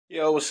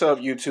Yo, what's up,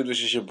 YouTube?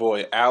 This is your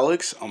boy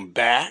Alex. I'm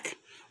back.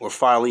 We're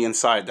finally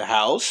inside the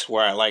house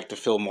where I like to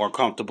feel more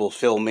comfortable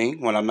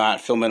filming when I'm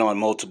not filming on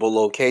multiple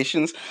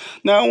locations.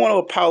 Now, I want to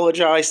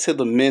apologize to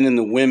the men and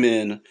the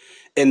women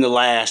in the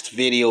last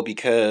video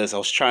because I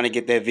was trying to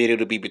get that video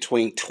to be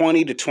between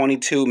 20 to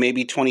 22,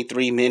 maybe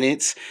 23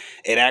 minutes.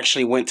 It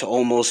actually went to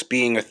almost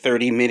being a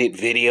 30-minute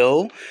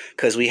video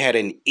because we had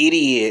an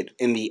idiot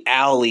in the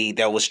alley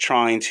that was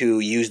trying to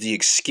use the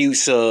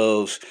excuse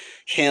of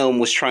him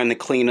was trying to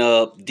clean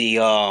up the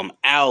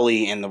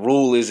alley, and the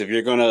rule is if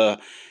you're gonna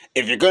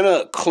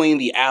clean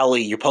the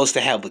alley, you're supposed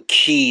to have a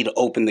key to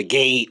open the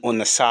gate on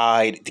the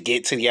side to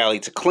get to the alley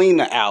to clean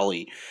the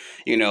alley.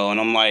 And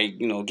I'm like,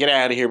 get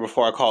out of here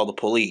before I call the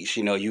police.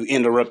 You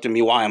interrupted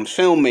me while I'm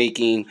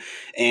filmmaking,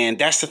 and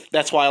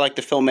that's why I like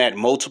to film at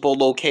multiple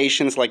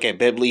locations, like at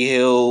Beverly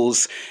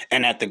Hills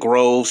and at the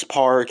Groves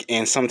Park,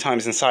 and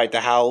sometimes inside the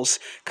house,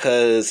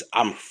 because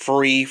I'm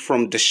free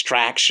from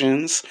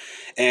distractions.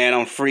 And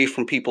I'm free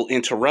from people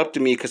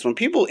interrupting me, because when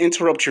people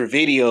interrupt your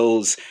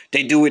videos,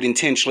 they do it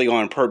intentionally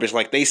on purpose.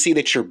 Like, they see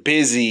that you're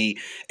busy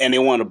and they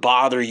want to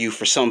bother you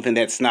for something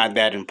that's not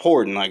that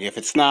important. Like, if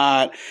it's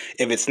not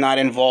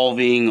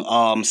involving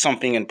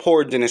something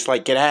important, then it's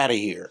like, get out of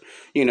here.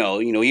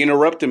 You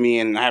interrupted me,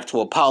 and I have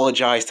to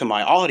apologize to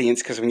my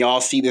audience, because when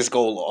y'all see this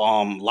go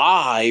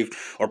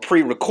live or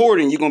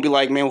pre-recording, you're gonna be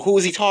like, man, who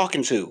is he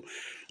talking to?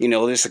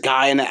 There's a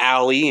guy in the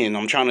alley, and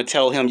I'm trying to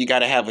tell him you got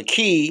to have a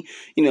key.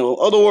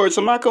 Other words,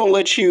 I'm not going to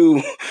let you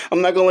in.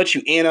 I'm not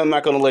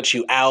going to let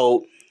you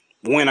out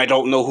when I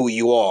don't know who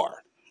you are.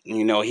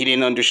 He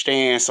didn't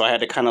understand, so I had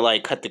to kind of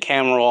like cut the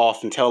camera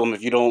off and tell him,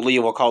 if you don't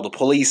leave, I'll call the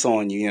police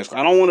on you.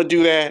 I don't want to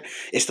do that.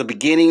 It's the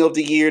beginning of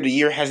the year. The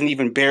year hasn't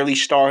even barely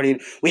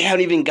started. We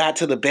haven't even got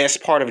to the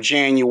best part of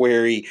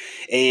January,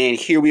 and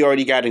here we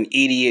already got an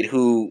idiot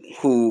who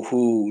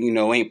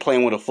ain't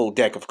playing with a full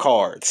deck of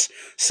cards.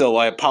 So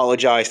I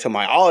apologize to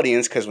my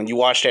audience, because when you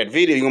watch that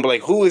video, you're gonna be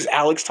like, who is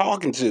Alex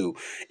talking to?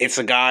 It's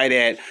a guy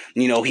that,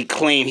 he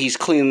claimed he's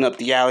cleaning up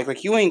the alley.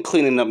 Like, you ain't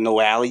cleaning up no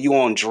alley. You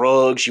on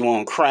drugs, you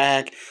on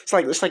crack. It's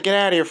like, get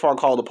out of here before I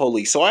call the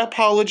police. So I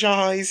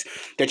apologize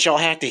that y'all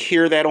had to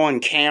hear that on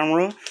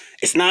camera.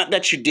 It's not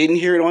that you didn't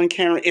hear it on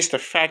camera. It's the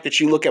fact that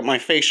you look at my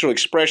facial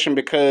expression,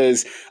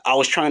 because I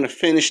was trying to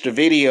finish the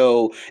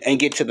video and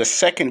get to the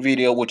second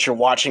video, which you're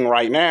watching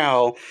right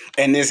now.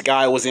 And this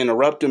guy was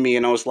interrupting me,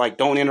 and I was like,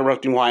 don't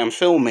interrupt me while I'm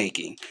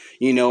filmmaking.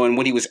 And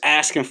what he was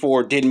asking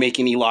for didn't make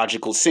any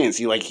logical sense.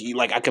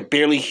 I could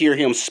barely hear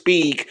him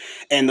speak,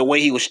 and the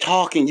way he was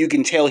talking, you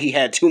can tell he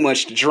had too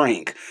much to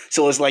drink.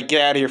 So it's like,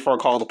 get out of here before I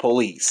call the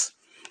police.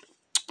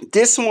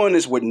 This one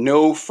is with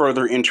no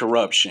further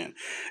interruption.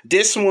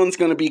 This one's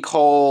going to be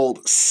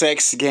called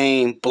Sex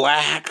Game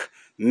Black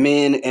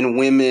Men and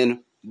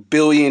Women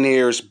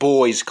Billionaires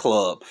Boys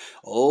Club.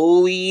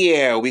 Oh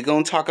yeah, we're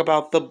going to talk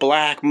about the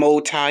black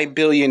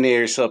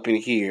multi-billionaires up in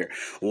here.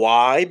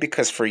 Why?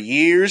 Because for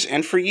years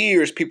and for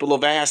years, people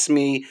have asked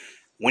me,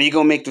 when are you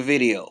going to make the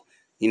video?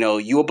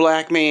 You a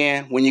black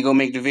man, when you gonna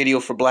make the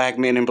video for black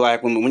men and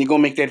black women? When you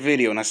gonna make that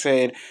video? And I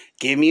said,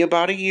 give me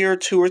about a year,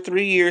 2 or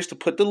 3 years to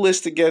put the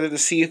list together to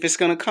see if it's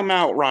gonna come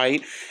out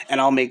right,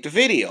 and I'll make the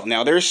video.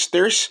 Now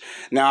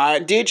now I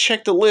did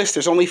check the list.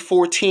 There's only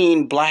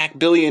 14 black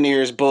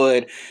billionaires,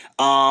 but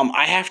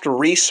I have to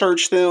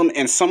research them,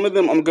 and some of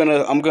them I'm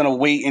gonna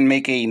wait and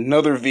make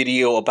another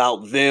video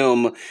about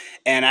them,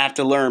 and I have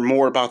to learn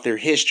more about their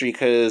history,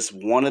 because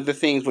one of the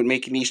things with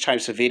making these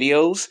types of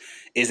videos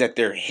is that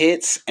they're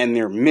hits and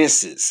they're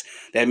misses.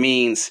 That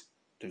means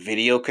the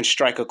video can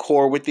strike a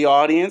chord with the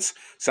audience.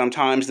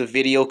 Sometimes the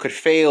video could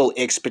fail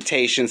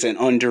expectations and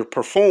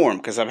underperform,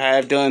 because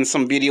I've done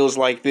some videos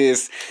like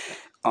this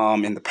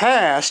in the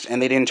past,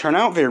 and they didn't turn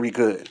out very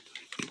good.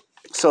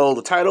 So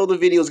the title of the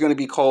video is going to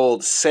be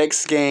called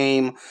Sex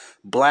Game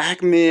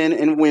Black Men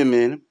and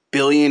Women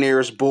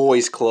Billionaires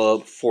Boys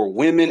Club, for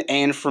women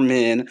and for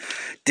men.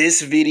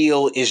 This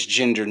video is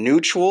gender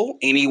neutral.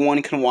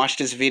 Anyone can watch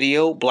this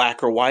video,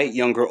 black or white,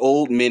 young or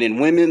old, men and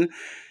women.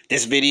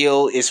 This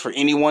video is for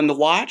anyone to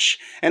watch.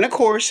 And of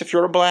course, if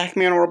you're a black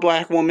man or a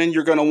black woman,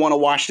 you're going to want to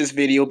watch this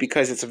video,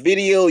 because it's a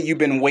video you've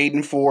been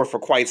waiting for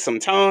quite some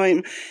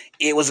time.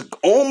 It was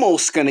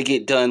almost going to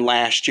get done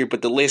last year,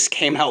 but the list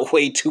came out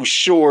way too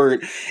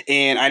short,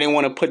 and I didn't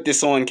want to put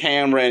this on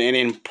camera and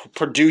then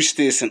produce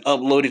this and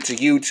upload it to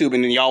YouTube,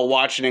 and then y'all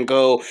watch it and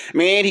go,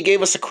 man, he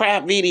gave us a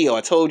crap video.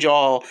 I told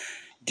y'all,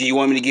 do you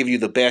want me to give you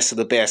the best of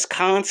the best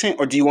content,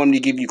 or do you want me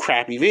to give you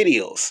crappy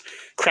videos?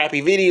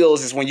 Crappy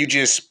videos is when you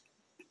just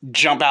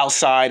jump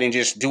outside and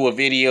just do a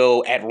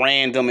video at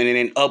random and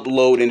then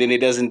upload, and then it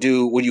doesn't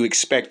do what you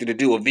expect it to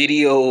do. A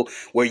video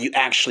where you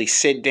actually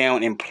sit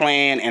down and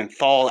plan and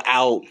thaw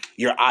out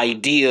your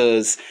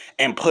ideas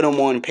and put them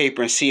on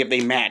paper and see if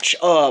they match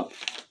up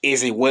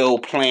is a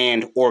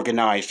well-planned,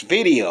 organized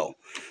video.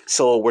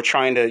 So we're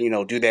trying to,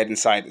 do that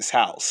inside this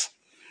house.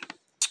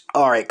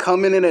 All right,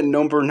 coming in at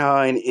number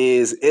 9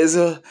 is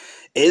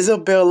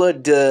Isabella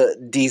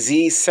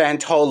de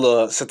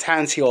Santos.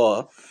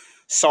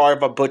 Sorry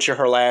if I butcher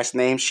her last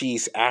name.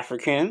 She's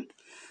African.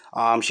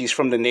 She's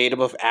from the native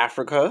of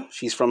Africa.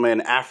 She's from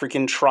an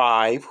African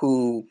tribe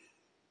who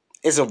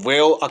is a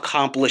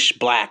well-accomplished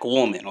black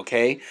woman,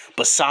 okay?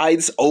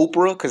 Besides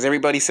Oprah, because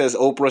everybody says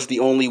Oprah's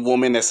the only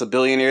woman that's a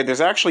billionaire,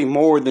 there's actually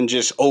more than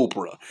just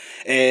Oprah.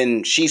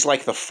 And she's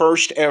like the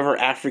first ever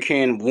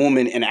African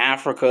woman in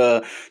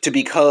Africa to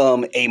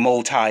become a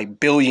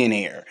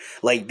multi-billionaire.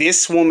 Like,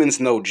 this woman's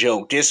no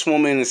joke. This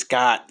woman's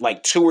got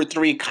like 2 or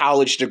 3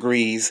 college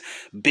degrees,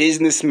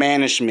 business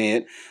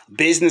management,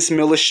 business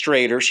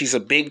illustrator. She's a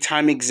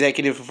big-time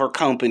executive of her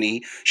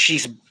company.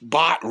 She's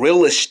bought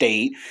real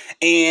estate.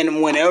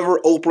 And whenever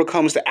Oprah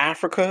comes to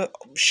Africa,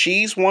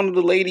 she's one of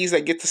the ladies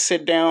that get to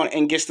sit down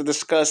and gets to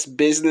discuss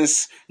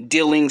business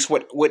dealings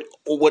with Oprah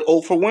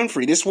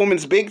Winfrey. This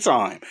woman's big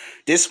time.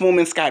 This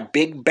woman's got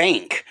big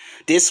bank.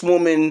 This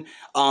woman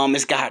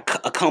has got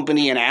a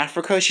company in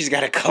Africa. She's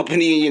got a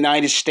company in the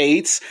United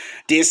States.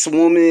 This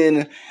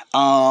woman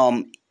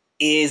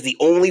is the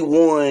only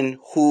one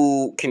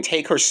who can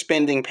take her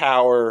spending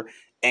power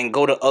and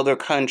go to other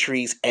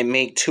countries and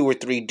make 2 or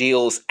 3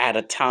 deals at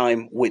a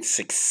time with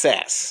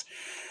success.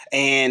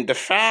 And the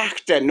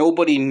fact that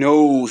nobody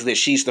knows that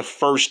she's the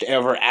first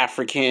ever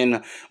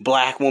African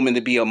black woman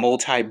to be a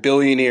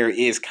multi-billionaire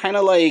is kind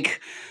of like,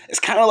 it's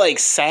kind of like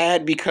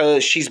sad,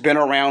 because she's been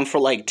around for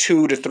like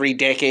 2 to 3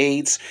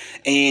 decades.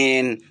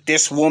 And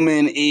this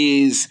woman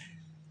is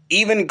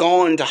even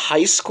gone to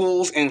high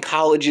schools and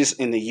colleges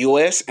in the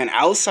U.S. and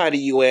outside the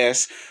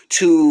U.S.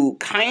 to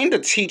kind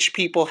of teach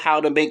people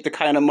how to make the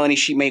kind of money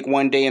she make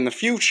one day in the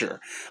future.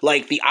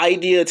 Like, the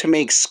idea to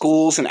make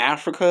schools in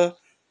Africa,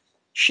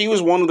 she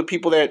was one of the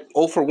people that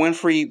Oprah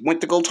Winfrey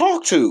went to go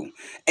talk to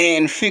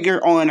and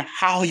figure on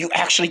how you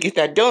actually get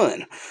that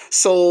done.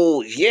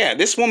 So, yeah,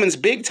 this woman's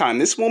big time.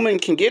 This woman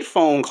can get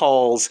phone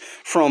calls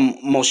from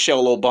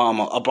Michelle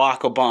Obama,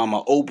 Barack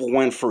Obama, Oprah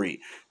Winfrey,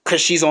 because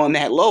she's on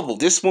that level.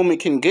 This woman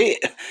can get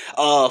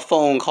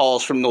phone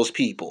calls from those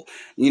people.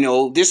 You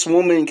know, this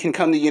woman can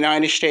come to the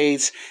United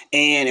States,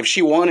 and if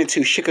she wanted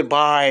to, she could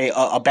buy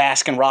a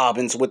Baskin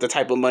Robbins with the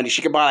type of money.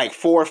 She could buy like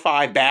 4 or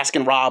 5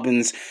 Baskin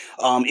Robbins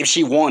if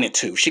she wanted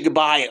to. She could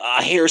buy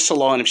a hair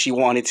salon if she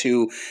wanted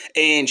to.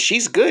 And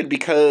she's good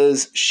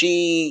because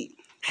she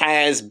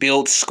has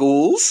built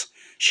schools.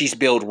 She's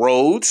built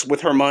roads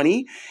with her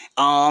money.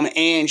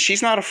 And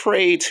she's not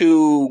afraid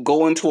to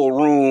go into a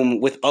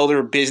room with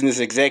other business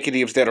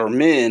executives that are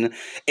men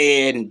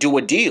and do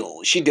a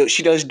deal. She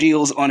does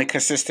deals on a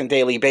consistent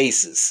daily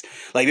basis.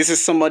 Like, this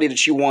is somebody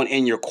that you want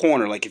in your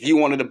corner. Like, if you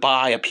wanted to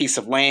buy a piece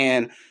of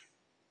land,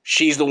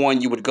 she's the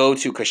one you would go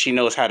to because she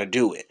knows how to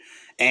do it.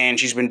 And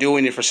she's been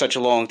doing it for such a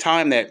long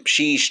time that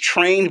she's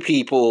trained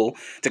people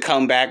to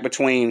come back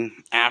between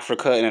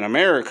Africa and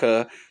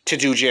America to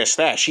do just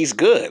that. She's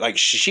good. Like,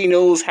 she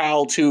knows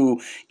how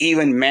to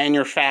even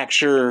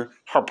manufacture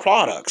her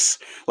products.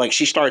 Like,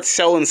 she starts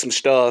selling some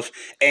stuff,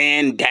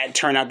 and that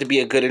turned out to be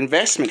a good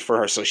investment for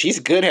her. So she's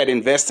good at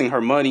investing her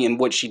money in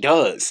what she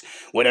does.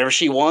 Whatever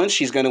she wants,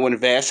 she's going to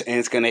invest, and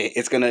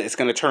it's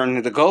gonna turn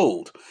into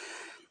gold.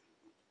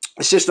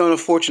 It's just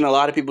unfortunate a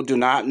lot of people do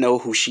not know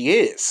who she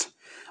is.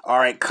 All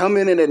right,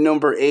 coming in at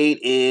number 8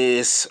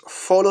 is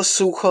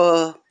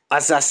Folournaho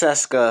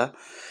Azaseska.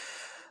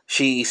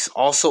 She's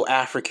also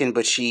African,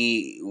 but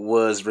she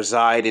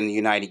reside in the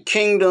United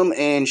Kingdom,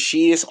 and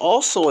she is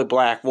also a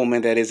black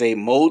woman that is a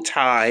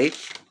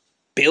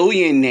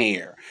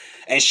multi-billionaire.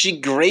 And she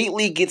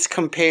greatly gets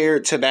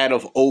compared to that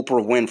of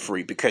Oprah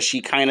Winfrey because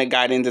she kind of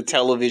got into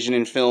television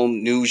and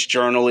film, news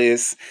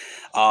journalist.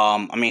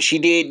 I mean, she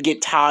did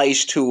get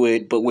ties to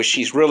it, but what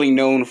she's really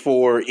known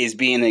for is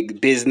being a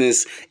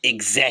business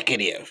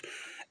executive.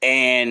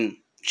 And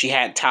she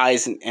had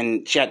ties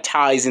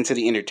into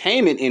the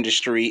entertainment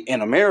industry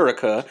in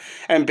America.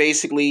 And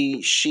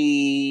basically,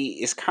 she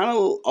is kind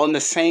of on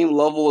the same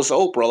level as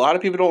Oprah. A lot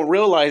of people don't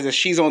realize that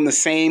she's on the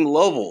same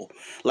level.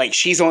 Like,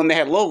 she's on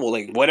that level.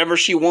 Like, whatever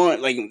she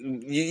wants. Like,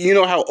 you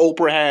know how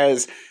Oprah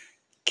has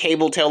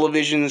cable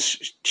television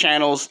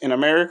channels in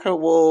America?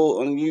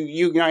 Well, in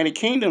United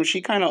Kingdom, she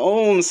kind of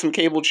owns some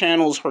cable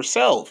channels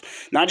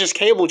herself. Not just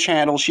cable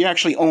channels, she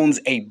actually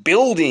owns a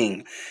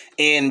building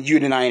in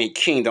United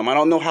Kingdom. I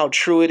don't know how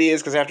true it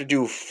is because I have to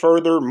do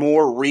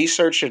more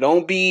research. So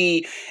don't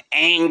be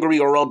angry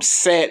or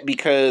upset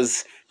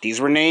because these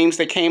were names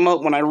that came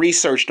up when I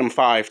researched them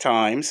 5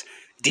 times.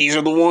 These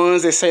are the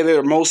ones that say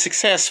they're most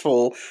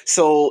successful.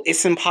 So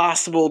it's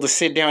impossible to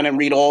sit down and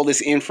read all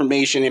this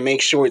information and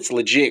make sure it's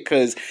legit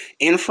because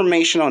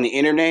information on the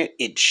internet,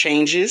 it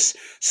changes.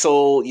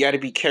 So you got to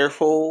be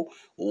careful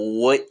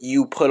what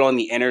you put on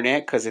the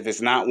internet because if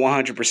it's not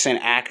 100%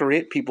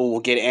 accurate, people will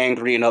get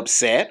angry and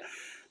upset.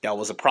 That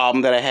was a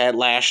problem that I had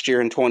last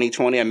year in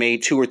 2020. I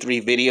made 2 or 3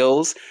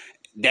 videos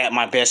that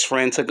my best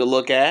friend took a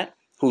look at,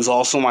 who's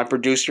also my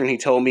producer, and he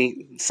told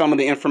me some of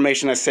the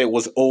information I said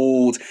was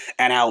old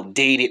and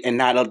outdated and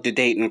not up to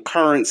date and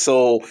current,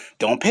 so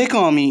don't pick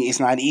on me. It's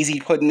not easy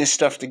putting this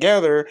stuff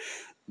together.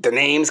 The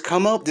names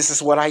come up, this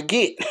is what I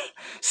get.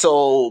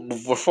 So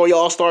before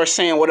y'all start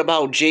saying, what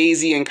about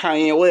Jay-Z and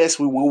Kanye West,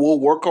 we will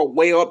work our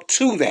way up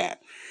to that.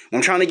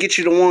 I'm trying to get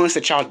you the ones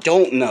that y'all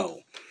don't know.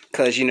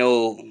 because, you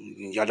know,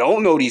 y'all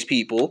don't know these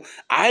people.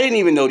 I didn't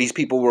even know these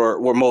people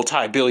were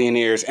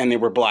multi-billionaires and they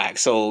were black.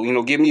 So, you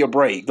know, give me a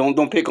break.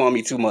 Don't pick on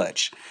me too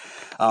much.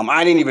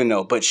 I didn't even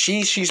know, but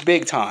she's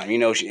big time. You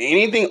know,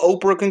 anything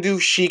Oprah can do,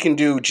 she can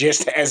do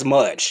just as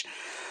much.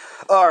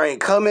 All right,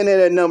 coming in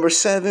at number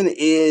 7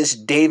 is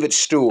David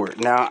Steward.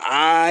 Now,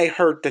 I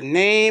heard the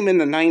name in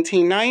the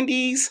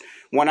 1990s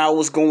when I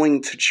was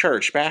going to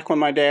church, back when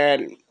my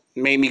dad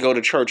made me go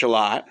to church a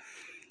lot.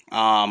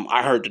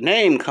 I heard the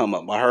name come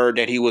up. I heard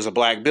that he was a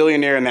black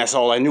billionaire, and that's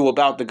all I knew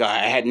about the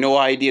guy. I had no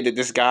idea that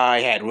this guy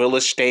had real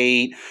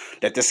estate,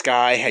 that this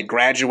guy had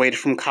graduated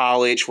from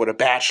college with a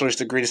bachelor's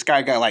degree. This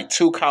guy got like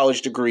 2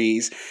 college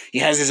degrees. He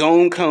has his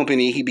own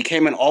company. He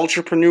became an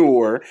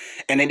entrepreneur,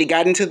 and then he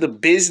got into the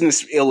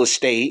business real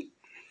estate,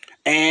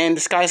 and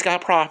this guy's got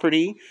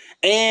property.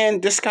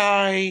 And this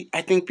guy,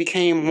 I think,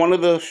 became one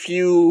of the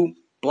few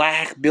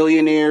black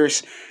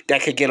billionaires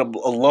that could get a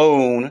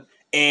loan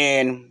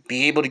and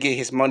be able to get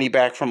his money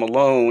back from a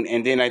loan.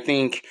 And then I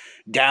think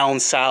down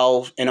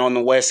south and on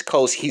the West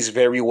Coast, he's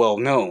very well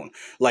known.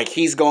 Like,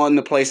 he's gone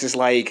to places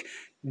like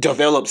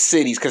developed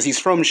cities because he's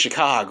from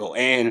Chicago.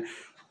 And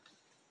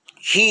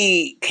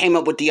he came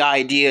up with the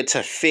idea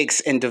to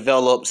fix and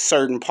develop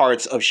certain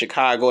parts of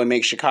Chicago and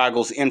make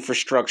Chicago's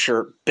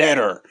infrastructure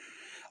better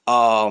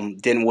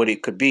than what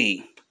it could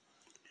be.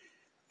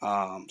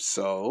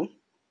 So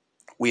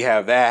we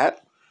have that.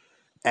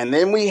 And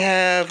then we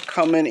have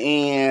coming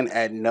in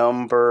at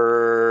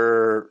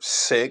number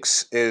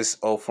 6 is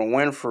Oprah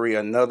Winfrey,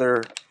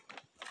 another